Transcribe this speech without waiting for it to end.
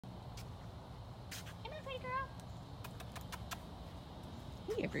girl.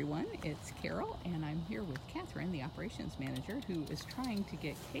 Hey everyone, it's Carol and I'm here with Catherine, the operations manager, who is trying to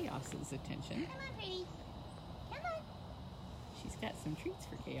get Chaos's attention. Come on, pretty. Come on. She's got some treats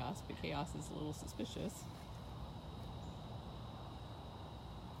for Chaos, but Chaos is a little suspicious.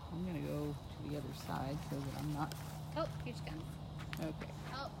 I'm gonna go to the other side so that I'm not... Oh, here she comes. Okay.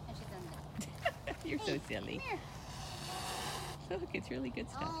 Oh, and she's on that. You're Hey, so silly. Come here. Look, it's really good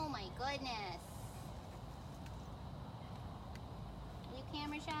stuff. Oh my goodness. Are you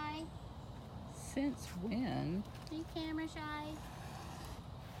camera shy? Since when? Are you camera shy?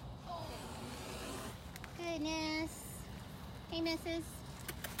 Oh. Goodness. Hey, missus.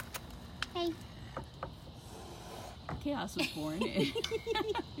 Hey. Chaos was born in...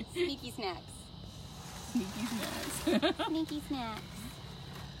 Sneaky snacks. Sneaky snacks. Sneaky snacks.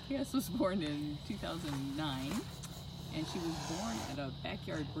 Chaos was born in 2009, and she was born at a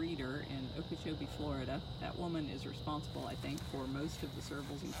backyard breeder in Okeechobee, Florida. That woman is responsible, I think, for most of the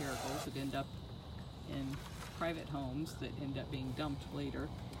servals and caracals that end up in private homes that end up being dumped later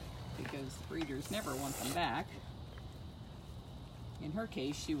because the breeders never want them back. In her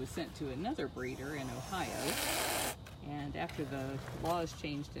case, she was sent to another breeder in Ohio, and after the laws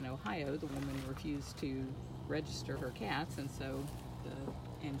changed in Ohio, the woman refused to register her cats, and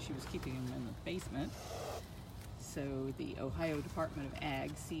she was keeping them in the basement. So the Ohio Department of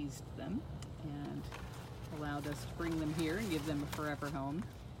Ag seized them and allowed us to bring them here and give them a forever home.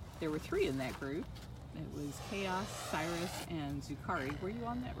 There were 3 in that group. It was Chaos, Cyrus, and Zucari. Were you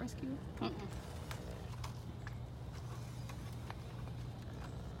on that rescue? Mm-mm.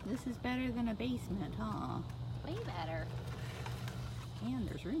 This is better than a basement, huh? Way better. And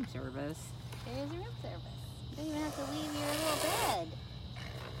there's room service. There's room service. You don't even have to leave your little bed.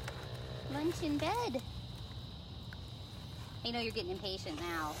 Lunch in bed. You know you're getting impatient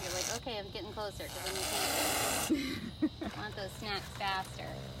now. You're like, okay, I'm getting closer because I'm impatient. I want those snacks faster.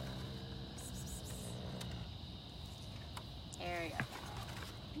 There you go.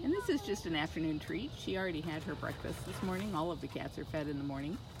 And this is just an afternoon treat. She already had her breakfast this morning. All of the cats are fed in the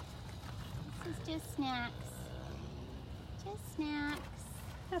morning. This is just snacks. Just snacks.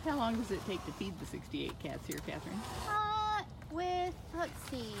 About how long does it take to feed the 68 cats here, Catherine? With, let's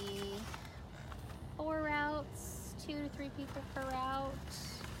see, 4 routes, 2 to 3 people per route,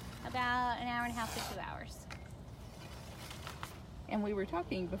 about an hour and a half to 2 hours. And we were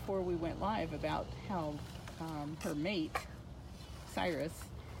talking before we went live about how her mate, Cyrus,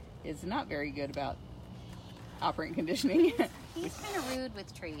 is not very good about operant conditioning. He's kind of rude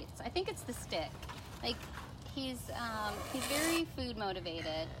with treats. I think it's the stick. Like, he's very food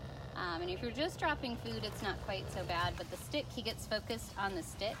motivated. And if you're just dropping food, it's not quite so bad. But the stick, he gets focused on the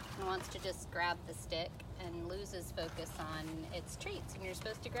stick and wants to just grab the stick and loses focus on its treats. And you're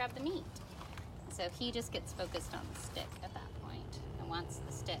supposed to grab the meat. So he just gets focused on the stick at that point and wants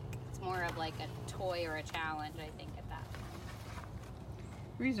the stick. It's more of like a toy or a challenge, I think, at that point.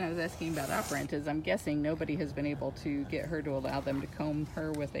 The reason I was asking about operant is I'm guessing nobody has been able to get her to allow them to comb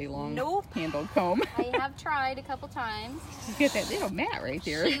her with a long handled comb. I have tried a couple times. You get that little mat right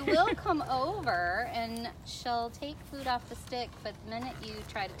there. She will come over and she'll take food off the stick, but the minute you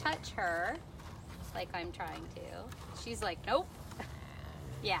try to touch her, like I'm trying to, she's like, nope.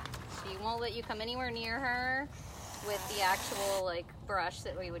 Yeah, she won't let you come anywhere near her with the actual like brush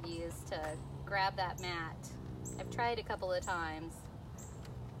that we would use to grab that mat. I've tried a couple of times.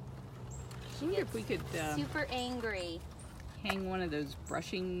 I wonder if we could super angry. hang one of those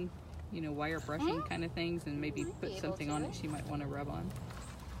brushing, wire brushing kind of things, and maybe put something on it she might want to rub on.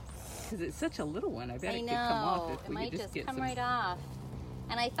 Because it's such a little one. I bet it could come off if we could just get some. It might just come right off.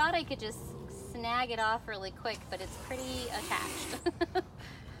 And I thought I could just snag it off really quick, but it's pretty attached.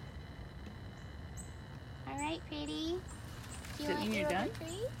 All right, pretty. Do you want your other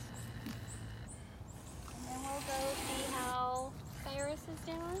treat? And then we'll go see how Cyrus is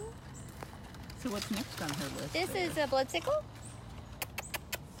doing. So what's next on her list? This is a blood sickle.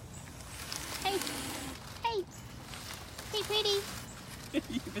 Hey, hey, hey, pretty.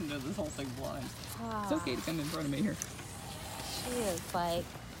 You even know this whole thing blind. It's okay to come in front of me here. She is like,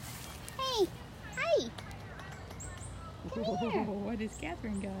 hey, hi. Come here. What has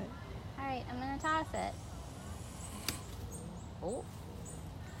Catherine got? All right, I'm gonna toss it. Oh.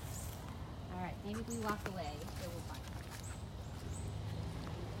 All right, maybe if we walk away, it will find it.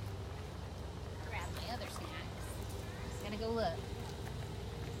 Grab my other snacks. Just gotta go look.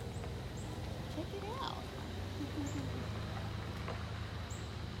 Check it out.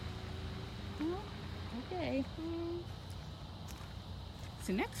 Okay.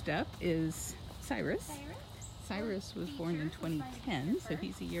 So next up is Cyrus. Cyrus was born in 2010, so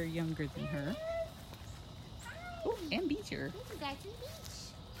he's a year younger than her. Oh, and Beecher. You got some beach.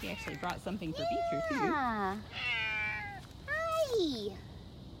 He actually brought something for Beecher, too. Yeah. Hi.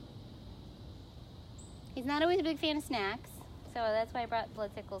 He's not always a big fan of snacks, so that's why I brought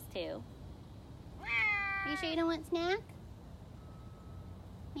blood sickles, too. Are you sure you don't want snack?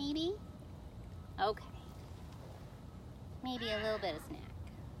 Maybe? Okay. Maybe a little bit of snack.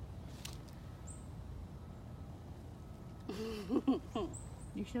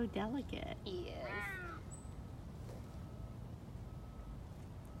 You're so delicate. He is.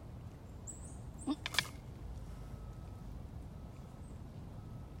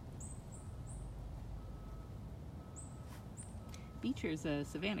 Beecher's a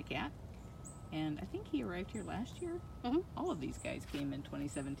Savannah cat, and I think he arrived here last year. Mm-hmm. All of these guys came in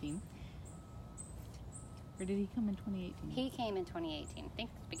 2017. Or did he come in 2018? He came in 2018. I think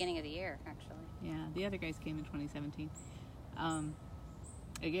it's the beginning of the year, actually. Yeah, the other guys came in 2017.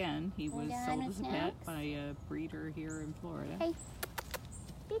 Again, he was done sold with as a pet snacks? by a breeder here in Florida. Hey.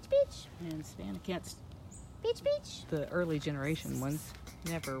 Beach, beach. And Savannah cats, Beach, beach. the early generation ones,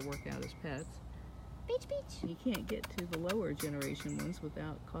 never work out as pets. Beach, beach. You can't get to the lower generation ones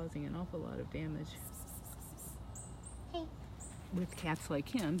without causing an awful lot of damage. Hey. With cats like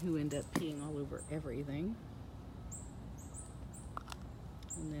him who end up peeing all over everything.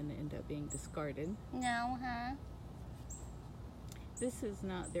 And then end up being discarded. No, huh? This is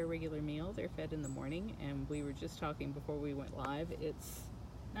not their regular meal. They're fed in the morning, and we were just talking before we went live. It's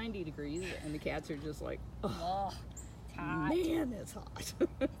 90 degrees, and the cats are just like, oh, It's hot. man, it's hot.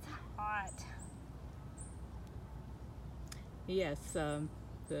 It's hot. Yes, the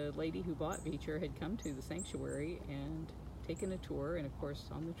lady who bought Beecher had come to the sanctuary and taken a tour, and of course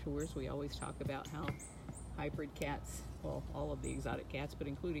on the tours we always talk about how hybrid cats, well, all of the exotic cats, but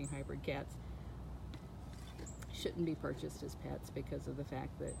including hybrid cats, shouldn't be purchased as pets because of the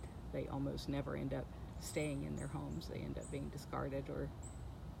fact that they almost never end up staying in their homes. They end up being discarded or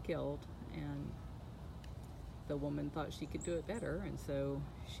killed, and the woman thought she could do it better, and so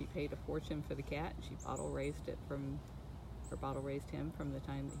she paid a fortune for the cat. She bottle raised him from the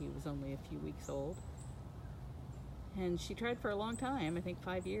time that he was only a few weeks old. And she tried for a long time, I think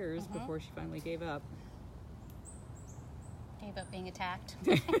 5 years, before she finally gave up. Gave up being attacked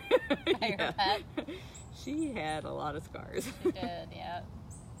by her pet. She had a lot of scars. She did, yeah.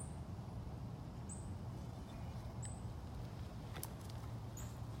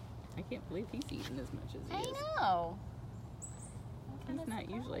 I can't believe he's eating as much as he I is. know. He's not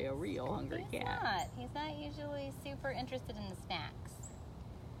usually a real hungry cat. He's not usually super interested in the snacks.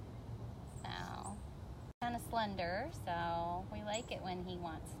 So, kind of slender, so we like it when he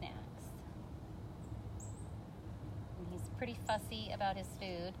wants snacks. And he's pretty fussy about his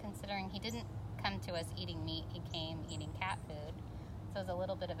food, considering he didn't come to us eating meat, he came eating cat food. So it was a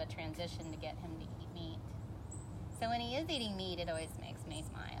little bit of a transition to get him to eat meat. So when he is eating meat, it always makes me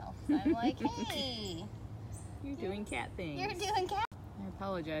smile. So I'm like, hey, You're doing cat things. you're doing cat. I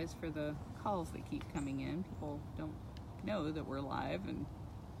apologize for the calls that keep coming in. People don't know that we're live, and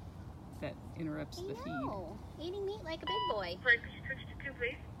that interrupts the feed. No, eating meat like a big boy. Sorry, could you switch to 2,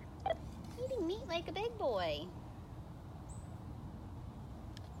 please? Eating meat like a big boy.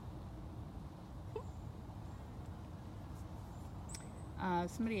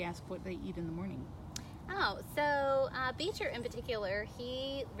 Somebody asked what they eat in the morning. Oh, so Beecher in particular,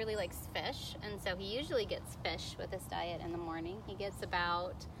 he really likes fish, and so he usually gets fish with his diet in the morning. He gets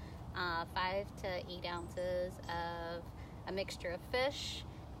about 5 to 8 ounces of a mixture of fish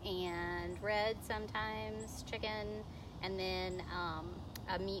and red, sometimes chicken, and then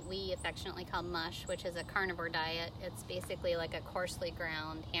a meat we affectionately call mush, which is a carnivore diet. It's basically like a coarsely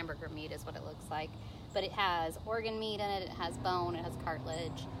ground hamburger meat is what it looks like, but it has organ meat in it, it has bone, it has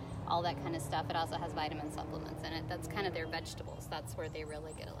cartilage, all that kind of stuff. It also has vitamin supplements in it. That's kind of their vegetables. That's where they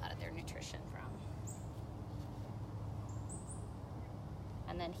really get a lot of their nutrition from.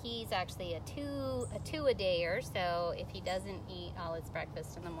 And then he's actually a two-a-dayer, so if he doesn't eat all his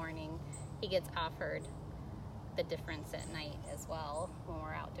breakfast in the morning, he gets offered the difference at night as well when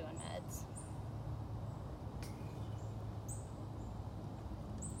we're out doing meds.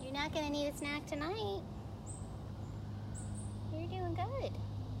 You're not going to need a snack tonight. You're doing good.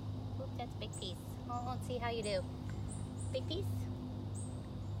 Oop, that's a big piece. Well, let's see how you do. Big piece?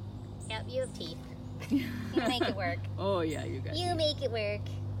 Yep, you have teeth. You make it work. Oh yeah, you got You make it work.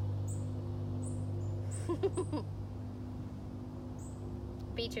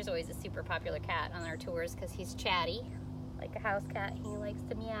 Beecher's always a super popular cat on our tours because he's chatty, like a house cat. He likes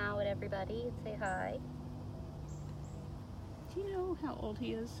to meow at everybody and say hi. Do you know how old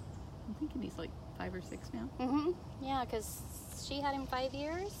he is? I'm thinking he's like 5 or 6 now. Mm-hmm. Yeah, because she had him 5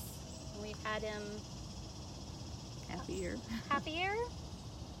 years. And we've had him Happier. Happier?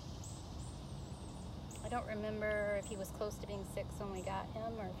 I don't remember if he was close to being 6 when we got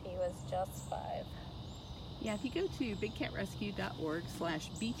him or if he was just 5. Yeah, if you go to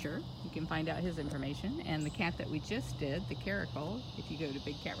bigcatrescue.org/Beecher, you can find out his information. And the cat that we just did, the Caracal, if you go to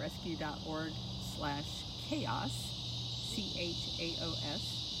bigcatrescue.org/chaos,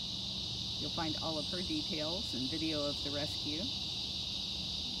 CHAOS, you'll find all of her details and video of the rescue.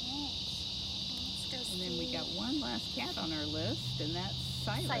 Let's go And then we got one last cat on our list, and that's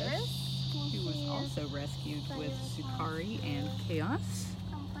Cyrus, Cyrus, who was also rescued with Sukari and Chaos.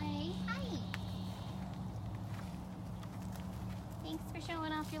 Come play. Hi. Thanks for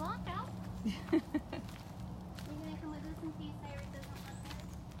showing off your lockout. Are you gonna come with us and see if Cyrus doesn't want this?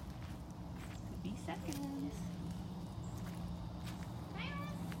 Could be seconds.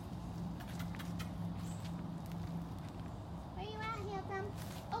 Cyrus! Where you at, handsome?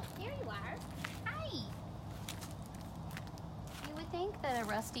 Oh, there you are. Hi! You would think that a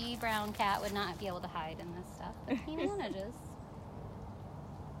rusty brown cat would not be able to hide in this stuff, but he manages. I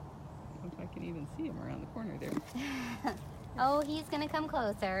don't know if I can even see him around the corner there. Oh, he's gonna come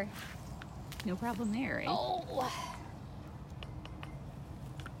closer. No problem there, eh? Oh!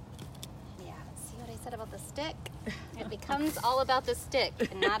 Yeah, see what I said about the stick? It becomes all about the stick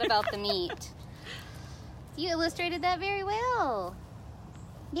and not about the meat. You illustrated that very well.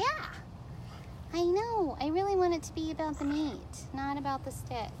 Yeah, I know. I really want it to be about the meat, not about the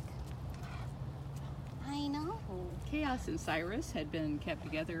stick. I know. Chaos and Cyrus had been kept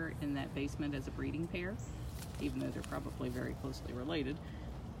together in that basement as a breeding pair, even though they're probably very closely related.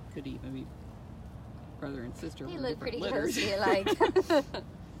 Could even be brother and sister They from look different pretty litters. closely alike.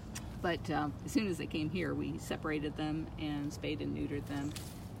 But as soon as they came here, we separated them and spayed and neutered them.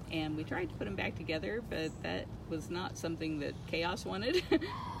 And we tried to put them back together, but that was not something that Chaos wanted.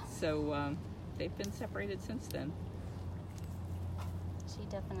 So they've been separated since then. She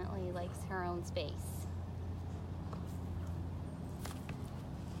definitely likes her own space.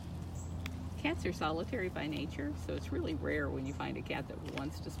 Cats are solitary by nature, so it's really rare when you find a cat that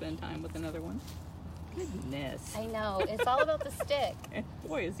wants to spend time with another one. Goodness. I know. It's all about the stick.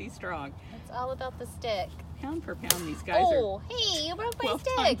 Boy, is he strong. It's all about the stick. Pound for pound, these guys Oh, are hey, you broke my 12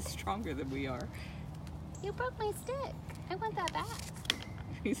 stick. times stronger than we are. You broke my stick. I want that back.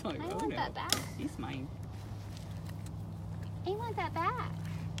 He's like, I oh want no, that back. he's mine. I want that back.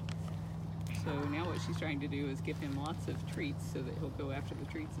 So now what she's trying to do is give him lots of treats so that he'll go after the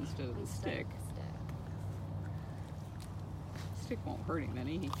treats instead of the stick. Stick won't hurt him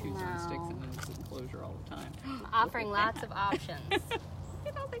any. He chews on sticks and in his enclosure all the time. I'm offering lots of options. Look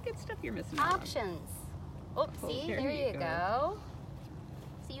at all the good stuff you're missing out on. Options. Oh, Oh, see, there there you you go.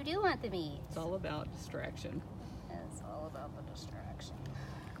 So you do want the meat. It's all about distraction. It's all about the distraction.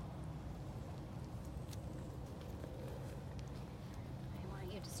 I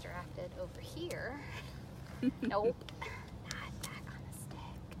want you distracted over here. Nope. Not back on the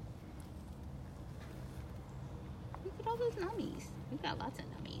stick. Look at all those nummies. We've got lots of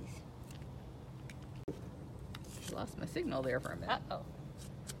nummies. Lost my signal there for a minute. Uh-oh.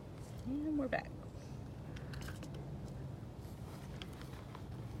 And we're back.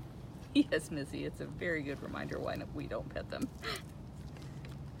 Yes, Missy, it's a very good reminder why we don't pet them.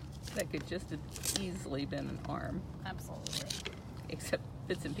 That could just have easily been an arm, Absolutely. except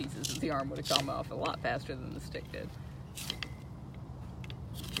bits and pieces of the arm would have come off a lot faster than the stick did.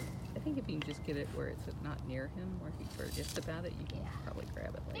 I think if you can just get it where it's not near him, or if he forgets about it, you can probably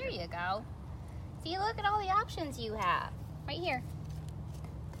grab it later. There you go. See, look at all the options you have. Right here.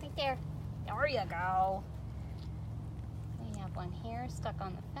 Right there. There you go. We have one here stuck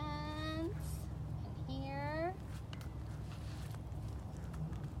on the fence. And here.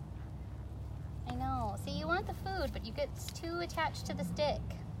 I know. See, you want the food, but you get too attached to the stick.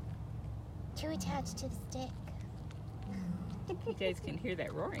 Too attached to the stick. You guys can hear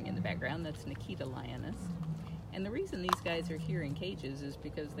that roaring in the background. That's Nikita Lioness. And the reason these guys are here in cages is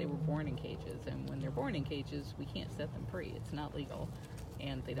because they were born in cages. And when they're born in cages, we can't set them free. It's not legal.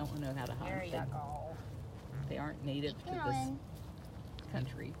 And they don't know how to hunt. There you go. They aren't native to this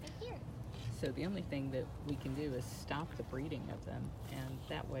country. Right here. So the only thing that we can do is stop the breeding of them. And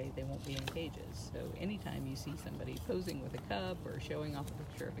that way they won't be in cages. So anytime you see somebody posing with a cub or showing off a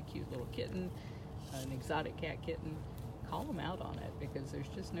picture of a cute little kitten, an exotic cat kitten, call them out on it, because there's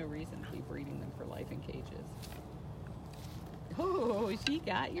just no reason to be breeding them for life in cages. Oh, she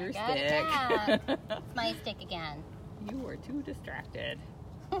got your Got it stick. back. It's my stick again. You were too distracted.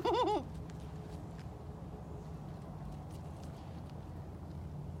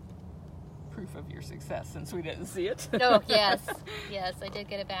 Proof of your success, since we didn't see it. Oh, yes. Yes, I did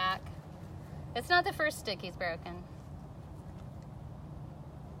get it back. It's not the first stick he's broken.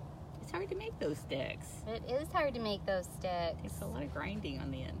 It's hard to make those sticks. It is hard to make those sticks. It's a lot of grinding on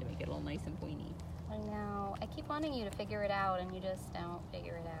the end to make it all nice and pointy. I know. I keep wanting you to figure it out, and you just don't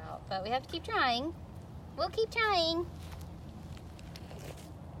figure it out. But we have to keep trying. We'll keep trying.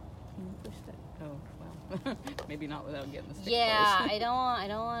 Can you push that? Oh, well. Maybe not without getting the stick Yeah, close. I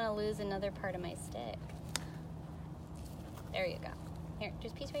don't want to lose another part of my stick. There you go. Here,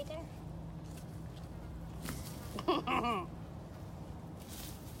 just a piece right there.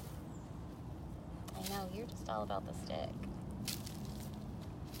 I know, you're just all about the stick.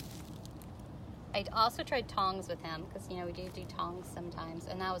 I also tried tongs with him because, you know, we do tongs sometimes,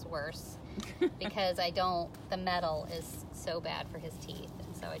 and that was worse because the metal is so bad for his teeth,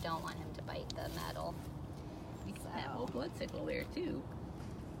 and so I don't want him to bite the metal. You got that whole blood sickle there, too.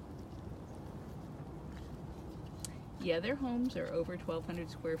 Yeah, their homes are over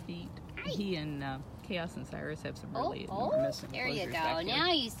 1,200 square feet. Hi. He and Chaos and Cyrus have some really enormous there you enclosures go. back here.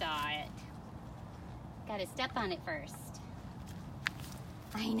 Now you saw it. Got to step on it first.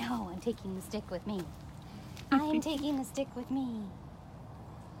 I know. I'm taking the stick with me. I'm taking the stick with me.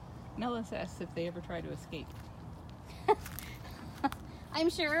 Melissa asks if they ever try to escape. I'm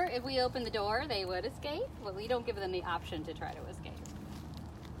sure if we open the door, they would escape. Well, we don't give them the option to try to escape.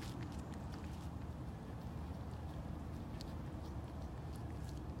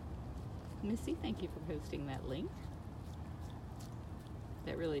 Missy, thank you for posting that link.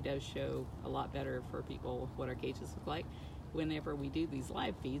 That really does show a lot better for people what our cages look like. Whenever we do these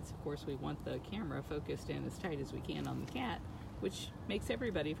live feeds, of course, we want the camera focused in as tight as we can on the cat, which makes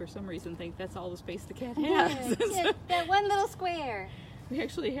everybody, for some reason, think that's all the space the cat has. Yeah, that one little square. We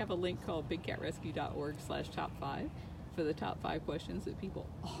actually have a link called bigcatrescue.org/top5 for the top 5 questions that people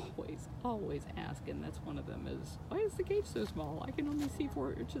always ask, and that's one of them is, why is the cage so small? I can only see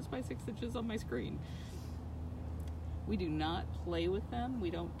 4 inches by 6 inches on my screen. We do not play with them. We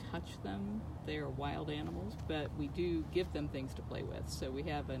don't touch them. They are wild animals, but we do give them things to play with. So we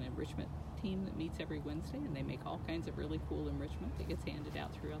have an enrichment team that meets every Wednesday, and they make all kinds of really cool enrichment that gets handed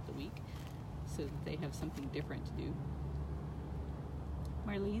out throughout the week so that they have something different to do.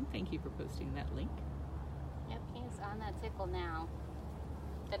 Marlene, thank you for posting that link. Yep, he's on that tickle now.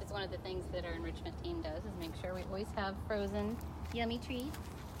 That is one of the things that our enrichment team does, is make sure we always have frozen yummy treats.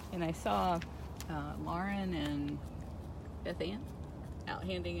 And I saw Lauren and Beth Ann out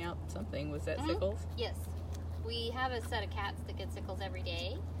handing out something. Was that sickles? Yes. We have a set of cats that get sickles every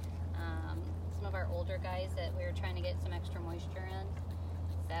day. Some of our older guys that we were trying to get some extra moisture in.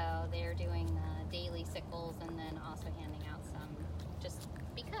 So they're doing daily sickles and then also handing out some just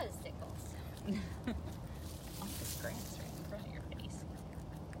because sickles. Off this grass right in front of your face.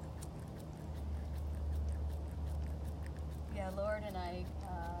 Yeah, Lord and I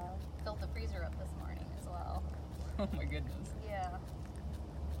filled the freezer up this morning as well. Oh my goodness. Yeah.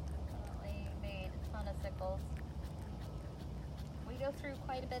 We made a ton of sickles. We go through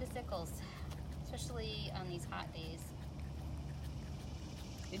quite a bit of sickles, especially on these hot days.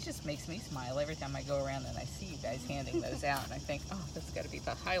 It just makes me smile every time I go around and I see you guys handing those out, and I think, oh, that's got to be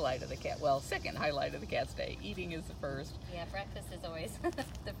the highlight of the cat. Well, second highlight of the cat's day. Eating is the first. Yeah, breakfast is always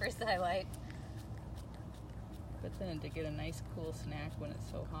the first highlight. But then to get a nice cool snack when it's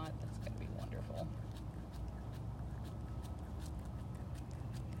so hot, that's going to be wonderful.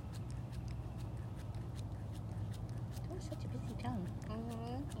 Oh, such a busy tongue.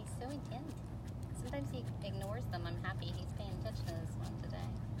 Mm-hmm. He's so intent. Sometimes he ignores them. I'm happy he's paying attention to this one today.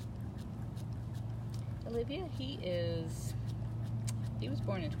 Olivia, he was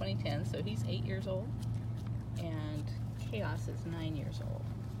born in 2010, so he's 8 years old, and Chaos is 9 years old.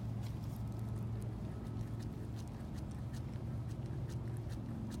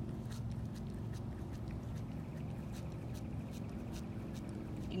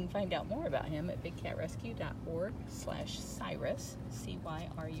 You can find out more about him at bigcatrescue.org/Cyrus, Cyrus.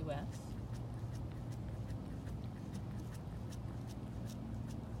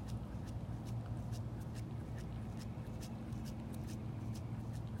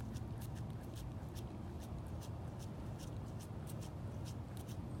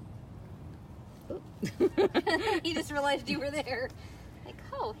 He just realized you were there. Like,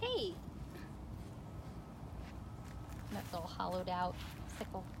 oh, hey. That's all hollowed out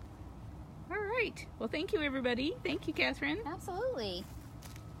sickle. All right. Well, thank you, everybody. Thank you, Catherine. Absolutely.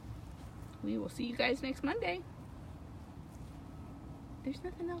 We will see you guys next Monday. There's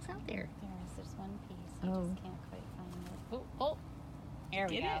nothing else out there. There's one piece. I Oh. just can't quite find it. Oh. There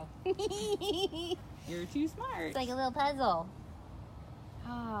we Get go. You're too smart. It's like a little puzzle.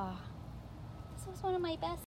 Ah. This was one of my best.